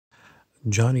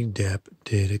Johnny Depp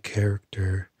did a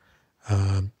character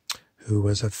um, who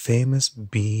was a famous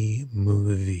B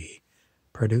movie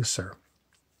producer.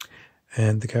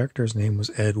 And the character's name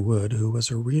was Ed Wood, who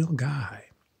was a real guy.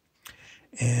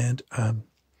 And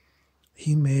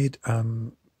he made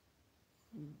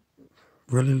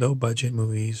really low budget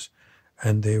movies,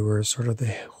 and they were sort of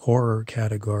the horror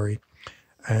category.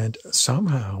 And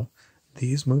somehow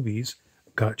these movies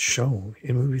got shown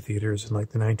in movie theaters in like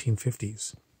the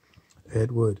 1950s.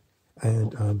 Ed Wood.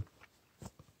 And,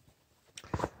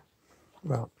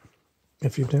 well,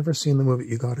 if you've never seen the movie,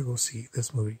 you got to go see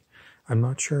this movie. I'm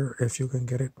not sure if you can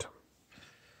get it.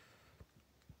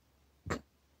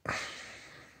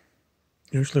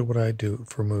 Usually what I do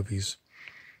for movies,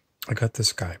 I got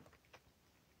this guy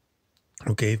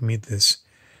who gave me this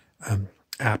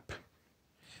app,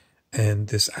 and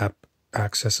this app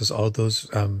accesses all those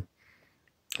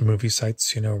movie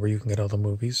sites, you know, where you can get all the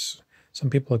movies. Some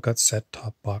people have got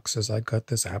set-top boxes. I got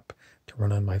this app to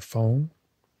run on my phone,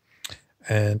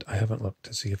 and I haven't looked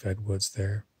to see if Ed Wood's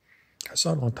there. I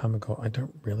saw it a long time ago. I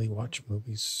don't really watch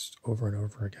movies over and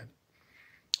over again.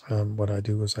 What I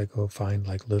do is I go find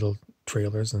like little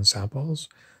trailers and samples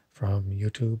from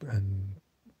YouTube. And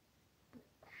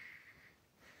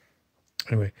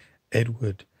anyway, Ed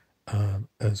Wood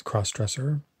as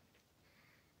cross-dresser.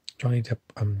 Johnny Depp,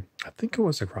 I think it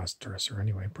was a cross-dresser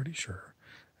anyway, I'm pretty sure.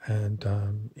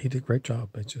 And he did a great job.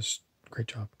 It's just great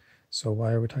job. So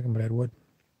why are we talking about Ed Wood?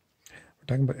 We're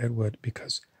talking about Ed Wood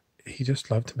because he just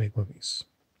loved to make movies.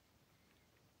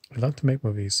 He loved to make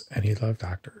movies, and he loved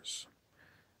actors.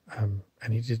 And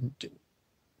he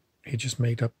just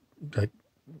made up like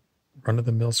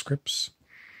run-of-the-mill scripts,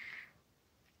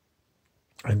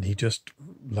 and he just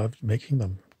loved making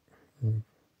them.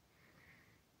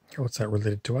 What's that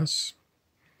related to us?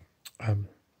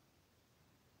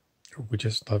 We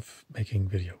just love making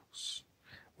videos.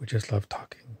 We just love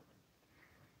talking.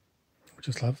 We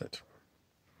just love it.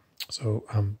 So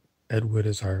Ed Wood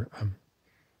is our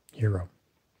hero.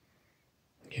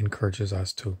 He encourages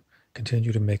us to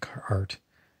continue to make our art,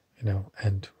 you know,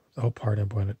 and the whole part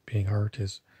about it being art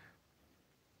is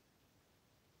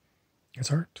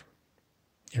it's art.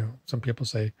 You know, some people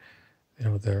say, you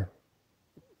know, their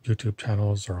YouTube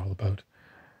channels are all about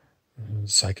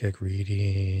psychic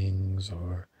readings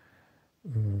or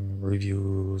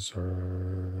reviews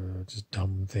or just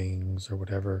dumb things or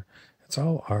whatever. It's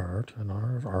all art, and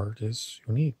our art is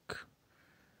unique.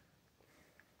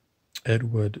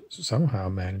 Ed Wood somehow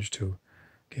managed to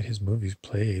get his movies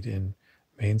played in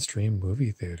mainstream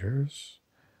movie theaters.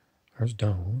 Ours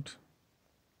don't.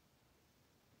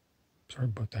 Sorry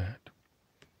about that.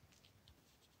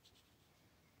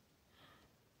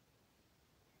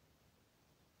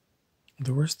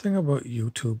 The worst thing about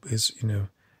YouTube is, you know,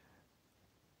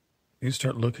 you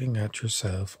start looking at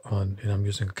yourself on, and I'm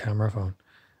using a camera phone,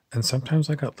 and sometimes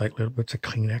I got like little bits of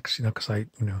Kleenex, you know, because I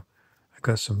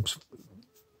got some,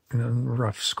 you know,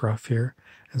 rough scruff here,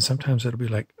 and sometimes it'll be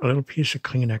like a little piece of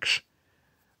Kleenex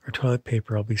or toilet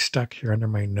paper. I'll be stuck here under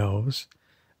my nose,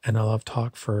 and I'll have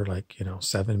talked for like, you know,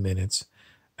 7 minutes,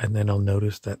 and then I'll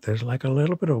notice that there's like a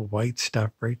little bit of white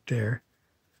stuff right there.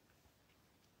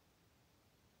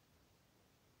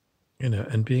 You know,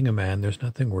 and being a man, there's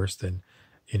nothing worse than,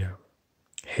 you know,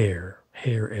 hair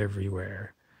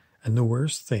everywhere. And the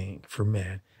worst thing for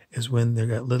men is when they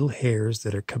got little hairs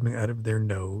that are coming out of their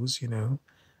nose, you know,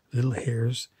 little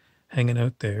hairs hanging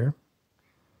out there.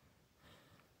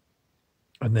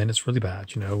 And then it's really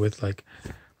bad, you know, with like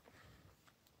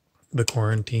the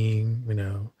quarantine, you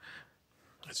know,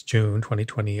 it's June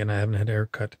 2020 and I haven't had a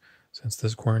haircut since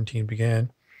this quarantine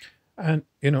began. And,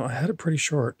 you know, I had it pretty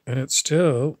short, and it's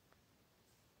still,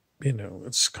 you know,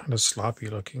 it's kind of sloppy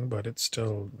looking, but it's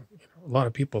still, you know, a lot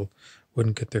of people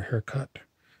wouldn't get their hair cut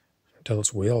until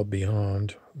it's well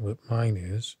beyond what mine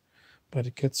is. But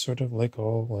it gets sort of like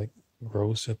all like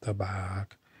gross at the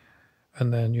back.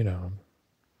 And then, you know,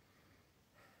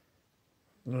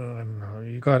 I don't know,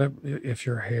 you gotta, if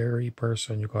you're a hairy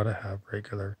person, you gotta have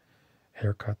regular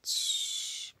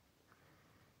haircuts.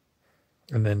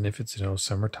 And then if it's, you know,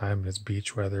 summertime and it's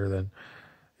beach weather, then,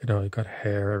 you know, you got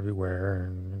hair everywhere,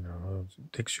 and, you know,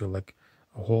 it takes you like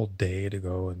a whole day to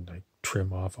go and like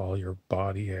trim off all your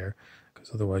body hair, because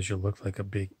otherwise you look like a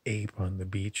big ape on the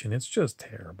beach, and it's just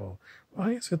terrible.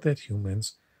 Why is it that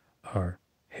humans are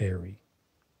hairy?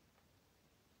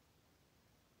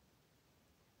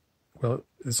 Well,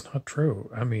 it's not true.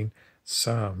 I mean,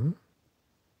 some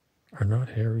are not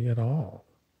hairy at all,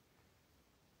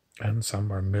 and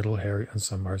some are middle hairy, and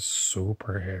some are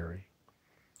super hairy.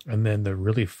 And then the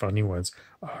really funny ones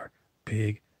are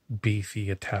big, beefy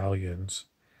Italians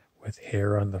with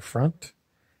hair on the front,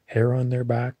 hair on their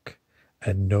back,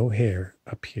 and no hair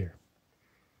up here.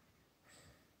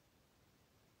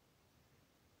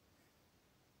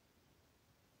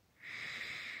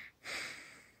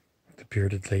 The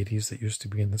bearded ladies that used to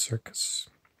be in the circus.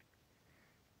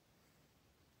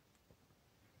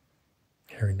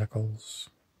 Harry Knuckles,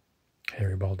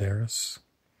 Harry Balderas.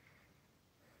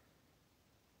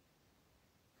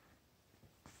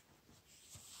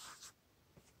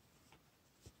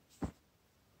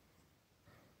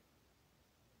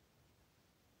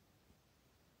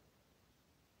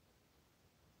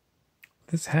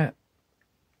 This hat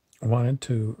wanted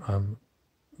to,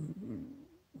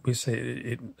 we say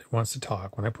it wants to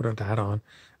talk. When I put a hat on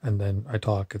and then I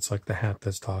talk, it's like the hat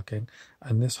that's talking.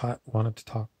 And this hat wanted to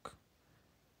talk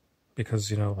because,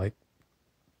 you know, like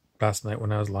last night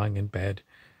when I was lying in bed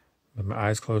with my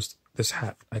eyes closed, this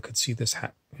hat, I could see this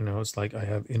hat. You know, it's like I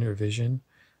have inner vision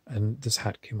and this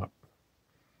hat came up.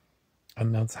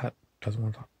 And now this hat doesn't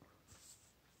want to talk.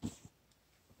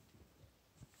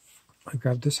 I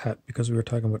grabbed this hat because we were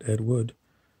talking about Ed Wood,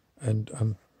 and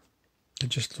it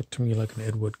just looked to me like an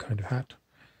Ed Wood kind of hat.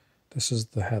 This is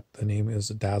the hat. The name is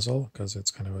Dazzle because it's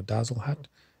kind of a dazzle hat.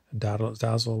 And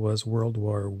Dazzle was World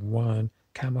War I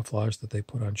camouflage that they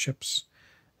put on ships.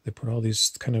 They put all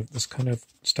this kind of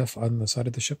stuff on the side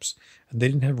of the ships, and they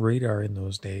didn't have radar in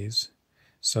those days.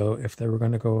 So if they were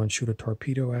going to go and shoot a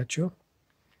torpedo at you,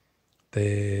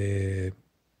 they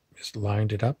just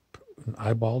lined it up and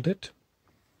eyeballed it,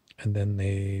 and then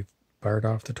they fired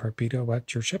off the torpedo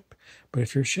at your ship. But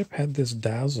if your ship had this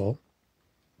dazzle,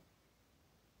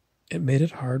 it made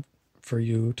it hard for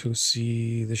you to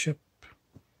see the ship.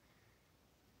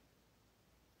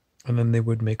 And then they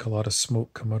would make a lot of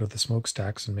smoke come out of the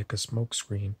smokestacks and make a smoke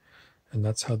screen. And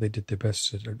that's how they did their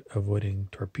best at avoiding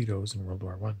torpedoes in World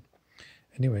War I.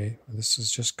 Anyway, this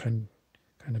is just kind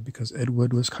of because Ed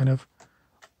Wood was kind of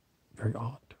very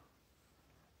odd.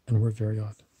 And we're very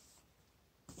odd.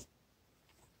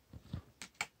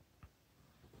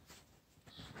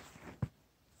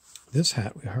 This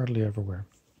hat we hardly ever wear.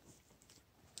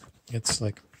 It's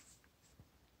like,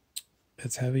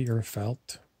 it's heavier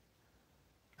felt.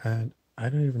 And I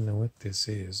don't even know what this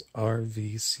is.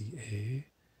 RVCA?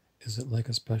 Is it like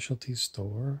a specialty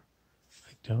store?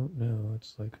 I don't know.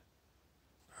 It's like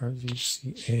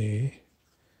RVCA.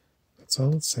 That's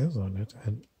all it says on it.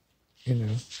 And, you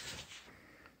know,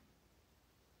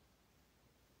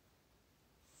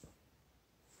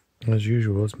 as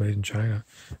usual, it's made in China.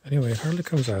 Anyway, it hardly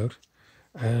comes out.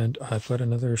 And I've got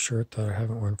another shirt that I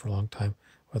haven't worn for a long time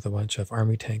with a bunch of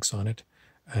army tanks on it.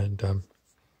 And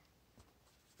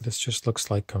this just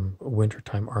looks like a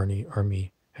wintertime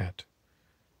army hat.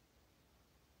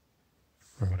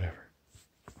 Or whatever.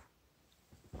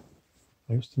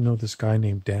 I used to know this guy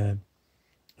named Dan.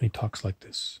 He talks like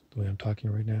this, the way I'm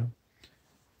talking right now.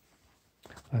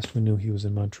 Last we knew he was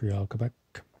in Montreal, Quebec.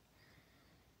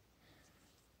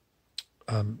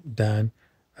 Dan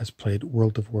has played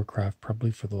World of Warcraft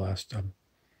probably for the last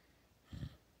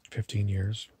 15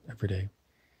 years, every day.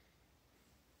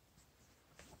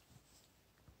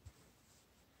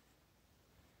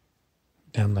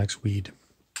 Dan likes weed.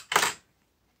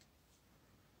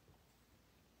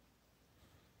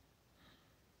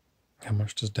 How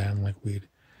much does Dan like weed?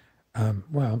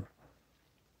 Well,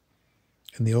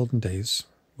 in the olden days,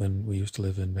 when we used to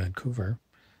live in Vancouver,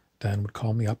 Dan would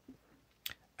call me up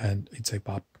and he'd say,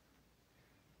 Bob,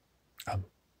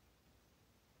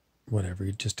 whatever,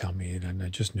 he'd just tell me, and I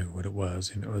just knew what it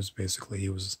was. And it was basically,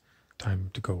 it was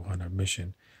time to go on a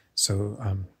mission. So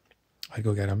I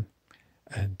go get him,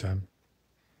 and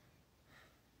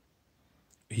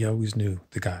he always knew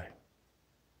the guy.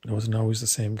 It wasn't always the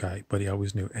same guy, but he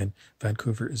always knew. And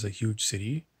Vancouver is a huge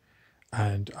city,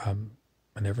 and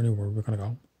I never knew where we were going to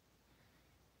go.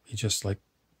 He just like,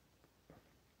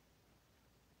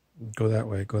 go that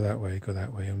way, go that way, go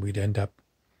that way, and we'd end up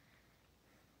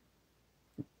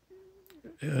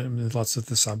in lots of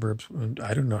the suburbs. And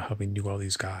I don't know how he knew all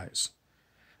these guys,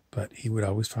 but he would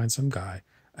always find some guy,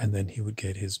 and then he would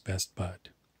get his best bud,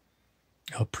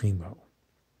 El Primo.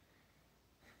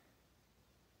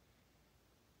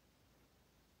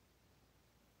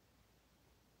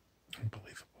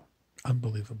 Unbelievable.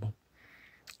 Unbelievable.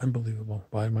 Unbelievable.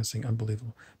 Why am I saying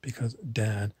unbelievable? Because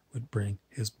Dan would bring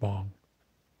his bong.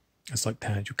 It's like,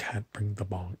 Dad, you can't bring the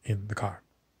bong in the car.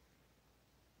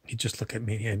 He'd just look at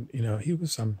me, and, you know, he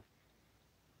was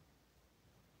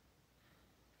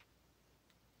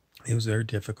it was very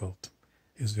difficult.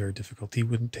 It was very difficult. He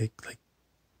wouldn't take, like,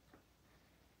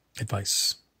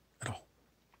 advice at all.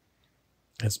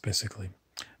 It's basically,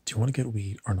 do you want to get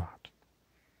weed or not?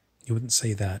 He wouldn't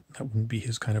say that. That wouldn't be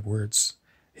his kind of words.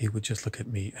 He would just look at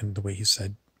me and the way he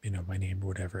said, my name or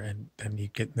whatever, and then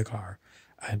he'd get in the car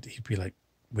and he'd be like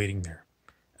waiting there.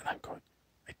 And I'm going,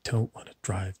 I don't want to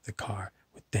drive the car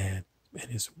with Dan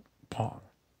and his bong.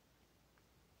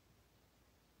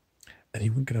 And he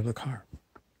wouldn't get out of the car.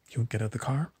 He wouldn't get out of the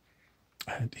car.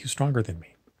 And he was stronger than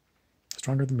me.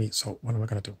 Stronger than me. So what am I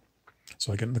going to do?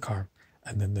 So I get in the car.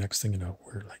 And then the next thing you know,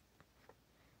 we're like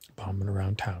bombing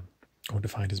around town, going to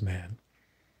find his man.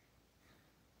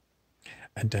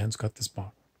 And Dan's got this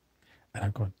bong. And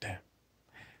I'm going, Dan,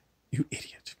 you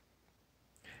idiot.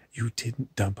 You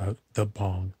didn't dump out the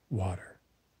bong water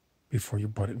before you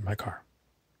brought it in my car.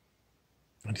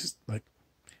 And he's like,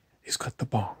 he's got the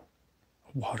bong,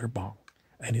 a water bong,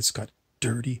 and it's got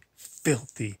dirty,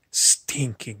 filthy,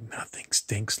 stinking, nothing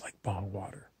stinks like bong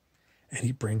water. And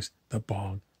he brings the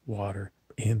bong water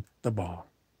in the bong,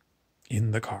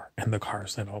 in the car. And the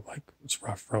car's like, it's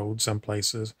rough road some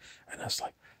places. And I was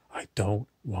like, I don't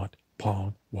want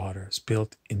bong water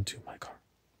spilled into my car.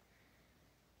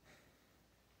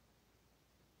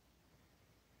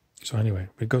 So anyway,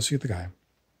 we'd go see the guy.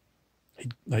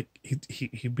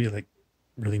 He'd be like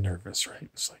really nervous, right?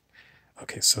 It's like,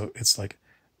 okay, so it's like,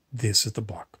 this is the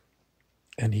block.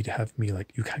 And he'd have me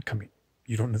like, you can't come in.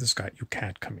 You don't know this guy. You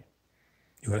can't come in.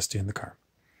 You got to stay in the car.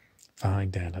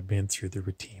 Fine, Dan. I've been through the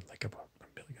routine like about a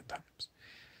million times.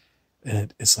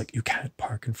 And it's like, you can't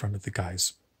park in front of the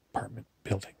guy's apartment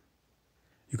building.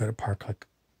 You got to park like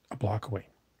a block away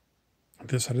on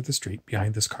this side of the street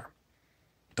behind this car.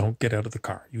 Don't get out of the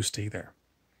car. You stay there.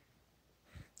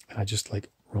 And I just like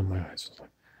roll my eyes. I was like,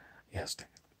 yes, Dan.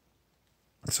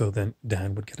 So then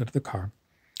Dan would get out of the car,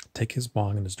 take his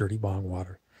bong and his dirty bong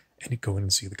water, and he'd go in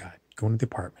and see the guy, go into the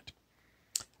apartment.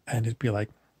 And it'd be like,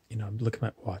 I'm looking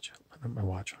at my watch. I'm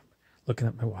looking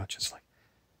at my watch. It's like,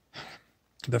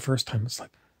 the first time it's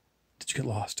like, did you get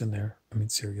lost in there? I mean,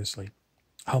 seriously,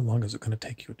 how long is it going to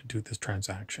take you to do this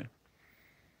transaction?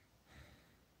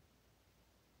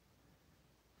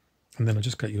 And then I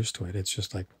just got used to it. It's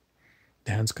just like,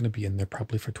 Dan's going to be in there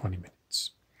probably for 20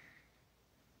 minutes.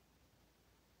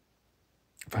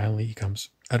 Finally, he comes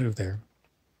out of there.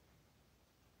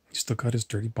 He's still got his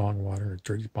dirty bong water, his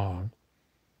dirty bong.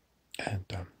 And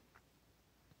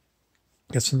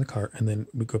gets in the car, and then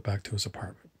we go back to his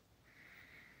apartment.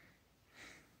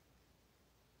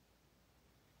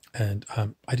 And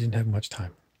I didn't have much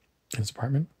time in his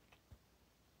apartment.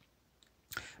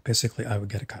 Basically, I would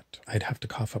get a cut. I'd have to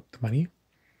cough up the money.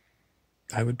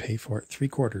 I would pay for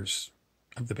 3/4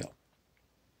 of the bill.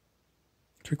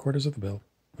 3/4 of the bill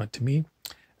went to me,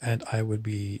 and I would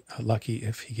be lucky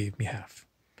if he gave me half.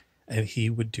 And he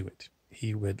would do it.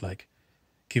 He would like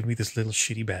give me this little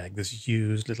shitty bag, this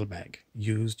used little bag,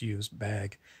 used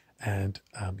bag, and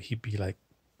he'd be like,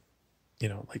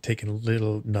 like taking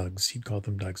little nugs. He'd call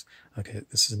them nugs. Okay,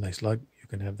 this is a nice lug. You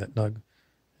can have that nug,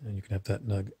 and you can have that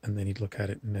nug. And then he'd look at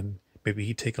it, and then maybe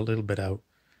he'd take a little bit out,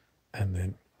 and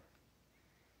then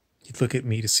he'd look at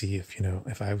me to see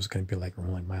if I was going to be like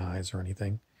rolling my eyes or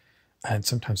anything. And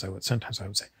sometimes I would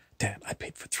say, Dan, I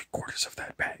paid for 3/4 of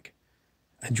that bag,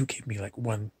 and you gave me like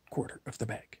 1/4 of the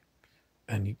bag.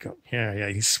 And he'd go, yeah,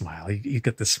 he'd smile. He'd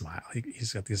got this smile.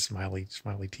 He's got these smiley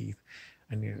teeth.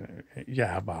 And he's like,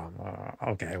 yeah, Bob,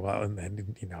 okay, well, and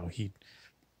then, he'd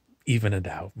even it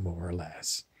out more or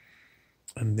less.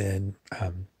 And then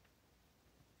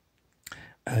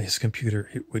his computer,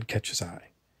 it would catch his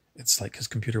eye. It's like his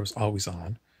computer was always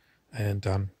on. And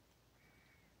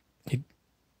he'd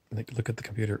like look at the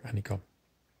computer and he'd go,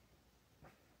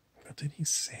 what did he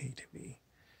say to me?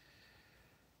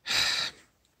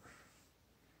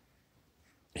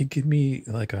 He'd give me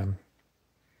like you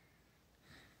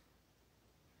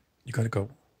gotta go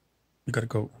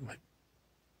like,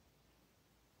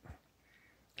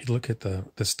 he'd look at the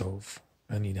stove,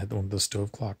 and he had one of those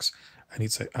stove clocks, and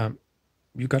he'd say,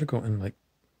 you gotta go in like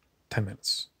 10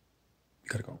 minutes. You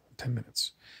gotta go 10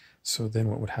 minutes. So then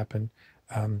what would happen?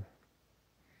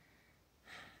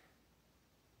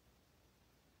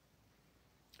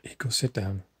 He'd go sit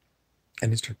down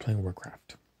and he'd start playing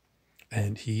Warcraft.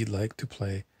 And he liked to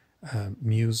play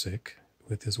music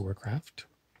with his Warcraft.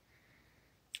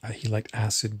 He liked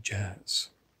acid jazz.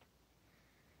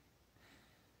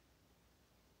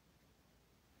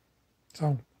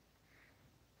 So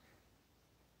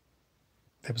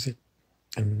that was it.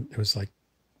 And it was like,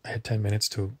 I had 10 minutes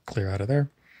to clear out of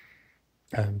there.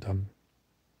 And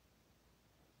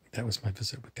that was my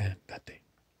visit with Dan that day.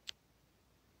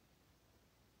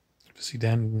 To see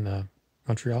Dan in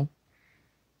Montreal.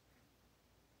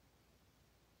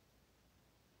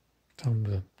 Tell him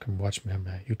to come watch me on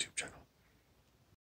my YouTube channel.